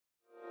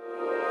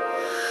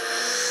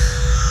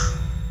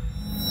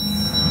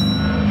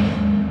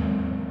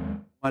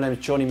My name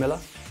is Johnny Miller.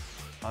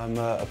 I'm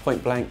a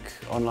point blank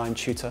online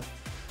tutor,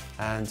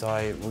 and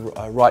I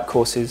write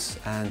courses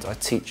and I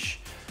teach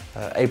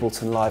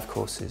Ableton live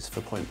courses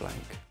for point blank.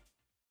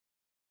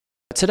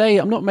 Today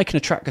I'm not making a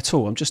track at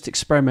all, I'm just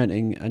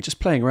experimenting and just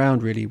playing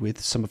around really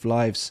with some of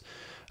Live's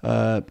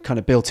kind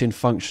of built-in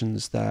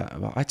functions that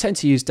I tend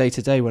to use day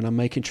to day when I'm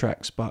making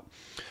tracks, but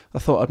I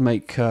thought I'd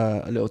make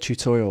a little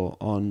tutorial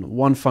on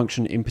one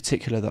function in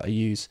particular that I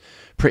use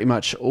pretty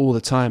much all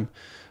the time,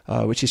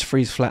 which is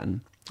freeze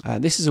flatten.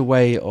 This is a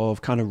way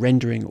of kind of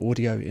rendering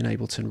audio in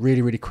Ableton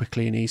really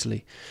quickly and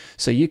easily.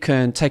 So you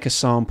can take a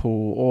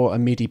sample or a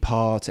MIDI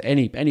part,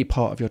 any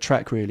part of your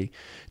track really,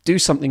 do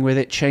something with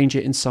it, change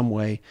it in some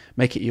way,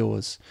 make it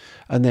yours,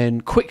 and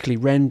then quickly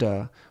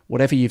render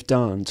whatever you've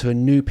done to a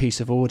new piece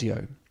of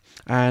audio.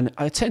 And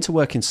I tend to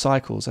work in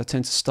cycles. I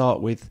tend to start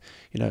with,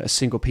 a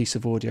single piece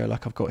of audio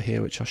like I've got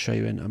here, which I'll show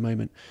you in a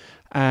moment,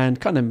 and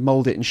kind of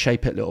mold it and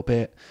shape it a little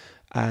bit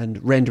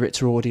and render it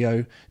to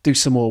audio, do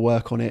some more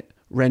work on it,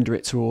 render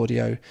it to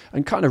audio,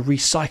 and kind of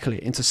recycle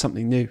it into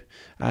something new.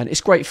 And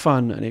it's great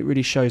fun, and it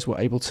really shows what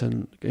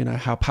Ableton,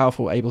 how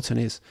powerful Ableton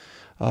is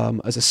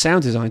as a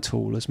sound design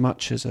tool as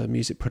much as a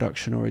music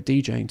production or a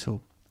DJing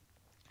tool.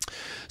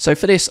 So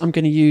for this, I'm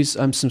going to use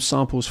some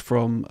samples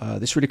from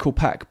this really cool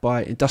pack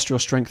by Industrial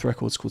Strength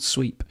Records called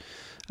Sweep.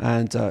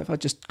 And if I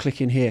just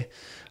click in here,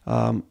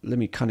 let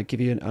me kind of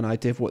give you an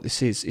idea of what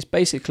this is. It's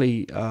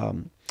basically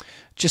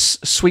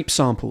just sweep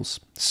samples,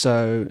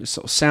 so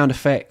sort of sound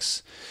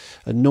effects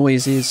and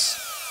noises.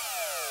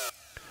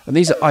 And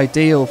these are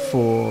ideal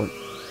for,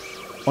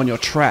 on your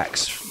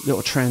tracks,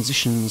 little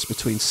transitions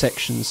between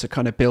sections, so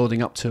kind of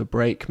building up to a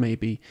break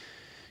maybe.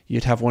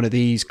 You'd have one of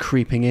these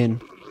creeping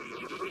in,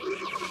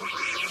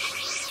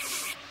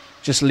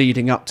 just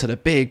leading up to the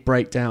big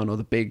breakdown or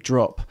the big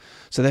drop.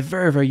 So they're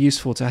very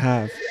useful to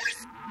have.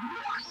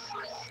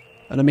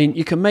 And I mean,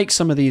 you can make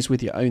some of these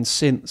with your own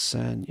synths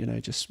and,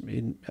 just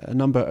in a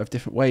number of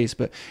different ways,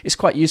 but it's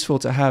quite useful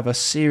to have a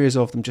series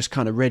of them just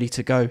kind of ready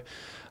to go.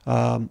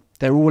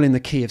 They're all in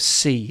the key of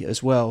C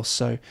as well,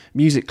 so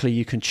musically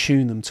you can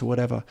tune them to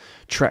whatever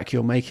track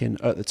you're making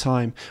at the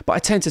time. But I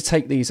tend to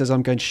take these, as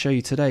I'm going to show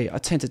you today, I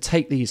tend to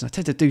take these and I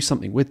tend to do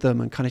something with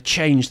them and kind of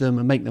change them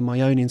and make them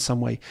my own in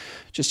some way.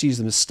 Just use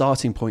them as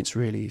starting points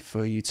really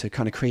for you to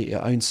kind of create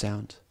your own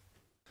sound.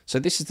 So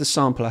this is the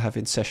sample I have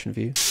in session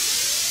view.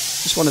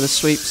 Just one of the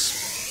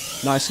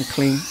sweeps, nice and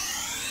clean.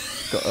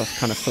 Got a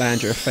kind of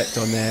flanger effect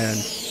on there and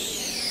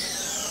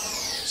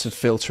some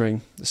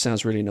filtering. It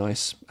sounds really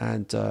nice,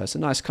 and it's a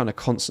nice kind of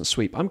constant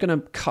sweep. I'm going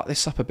to cut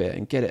this up a bit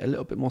and get it a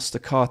little bit more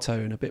staccato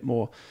and a bit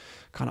more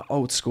kind of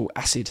old school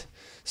acid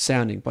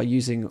sounding by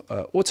using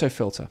auto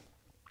filter.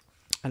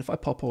 And if I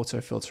pop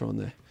auto filter on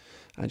there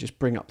and just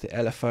bring up the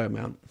LFO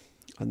amount,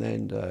 and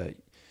then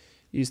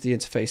use the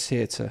interface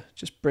here to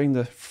just bring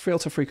the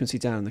filter frequency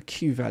down and the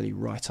Q value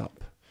right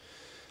up.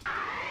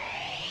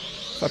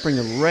 If I bring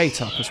the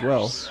rate up as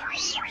well,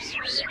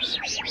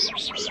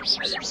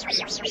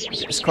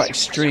 it's quite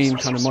extreme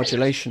kind of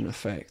modulation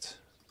effect.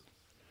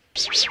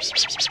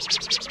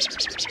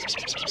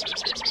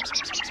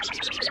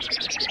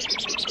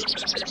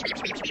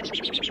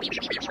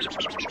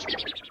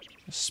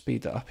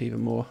 Speed that up even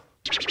more.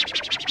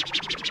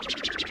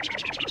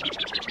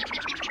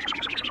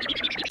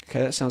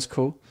 Okay, that sounds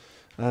cool.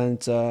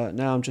 And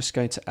now I'm just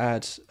going to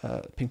add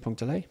ping pong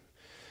delay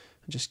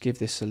and just give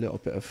this a little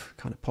bit of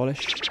kind of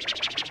polish.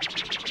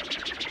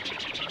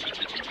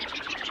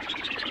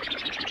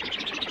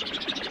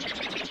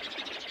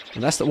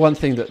 And that's the one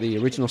thing that the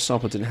original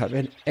sample didn't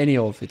have any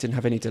of. It didn't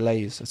have any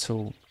delays at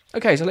all.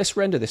 Okay, so let's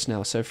render this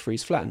now. So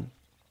freeze flatten.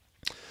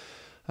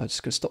 I'm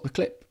just going to stop the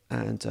clip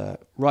and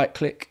right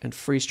click and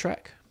freeze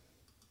track.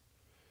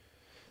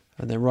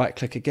 And then right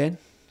click again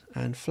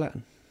and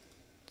flatten.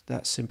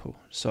 That's simple.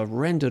 So I've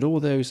rendered all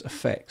those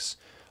effects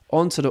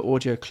onto the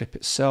audio clip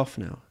itself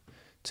now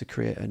to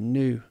create a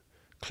new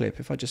clip.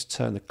 If I just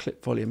turn the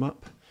clip volume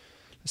up,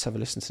 let's have a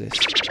listen to this.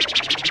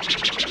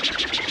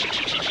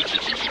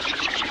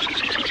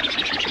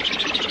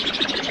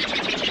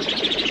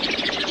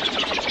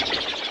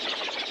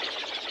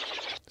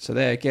 So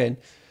there again,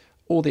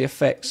 all the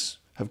effects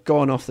have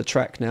gone off the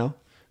track now.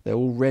 They're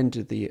all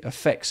rendered, the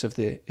effects of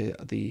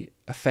the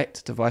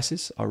effect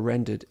devices are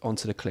rendered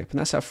onto the clip. And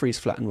that's how freeze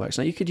flatten works.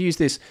 Now you could use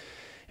this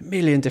a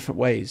million different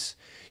ways.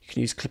 You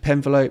can use clip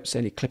envelopes,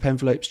 any clip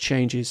envelopes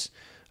changes,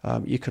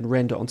 you can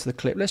render onto the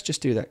clip. Let's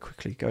just do that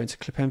quickly. Go into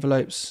clip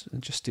envelopes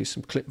and just do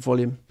some clip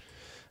volume.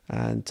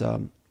 And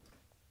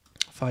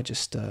if I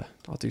just,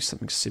 I'll do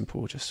something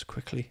simple just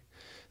quickly.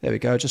 There we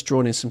go, just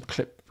drawn in some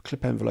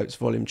clip envelopes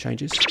volume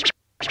changes.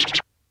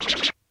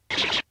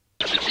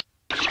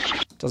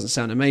 Doesn't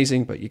sound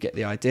amazing, but you get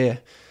the idea.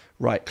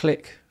 Right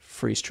click,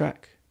 freeze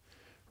track,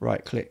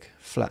 right click,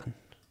 flatten.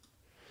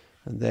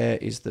 And there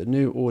is the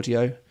new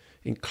audio,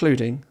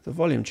 including the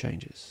volume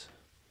changes.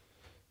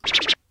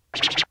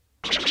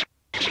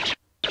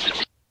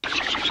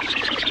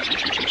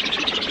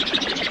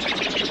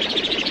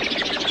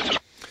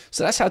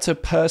 So that's how to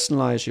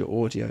personalize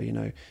your audio, you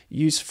know.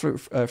 Use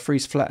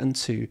Freeze Flatten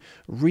to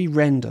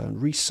re-render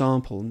and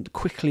resample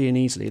quickly and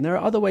easily. And there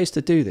are other ways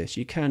to do this.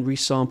 You can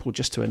resample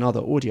just to another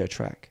audio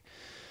track,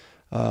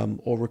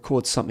 or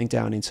record something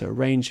down into a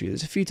range view.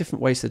 There's a few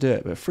different ways to do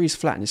it, but Freeze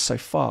Flatten is so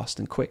fast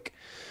and quick.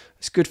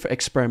 It's good for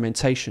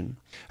experimentation.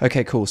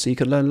 Okay, cool. So you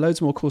can learn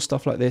loads more cool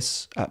stuff like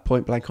this at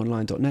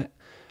pointblankonline.net.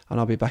 And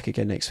I'll be back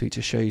again next week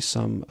to show you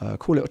some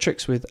cool little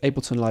tricks with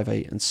Ableton Live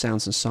 8 and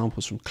sounds and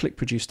samples from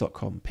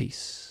clickproduce.com.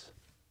 Peace.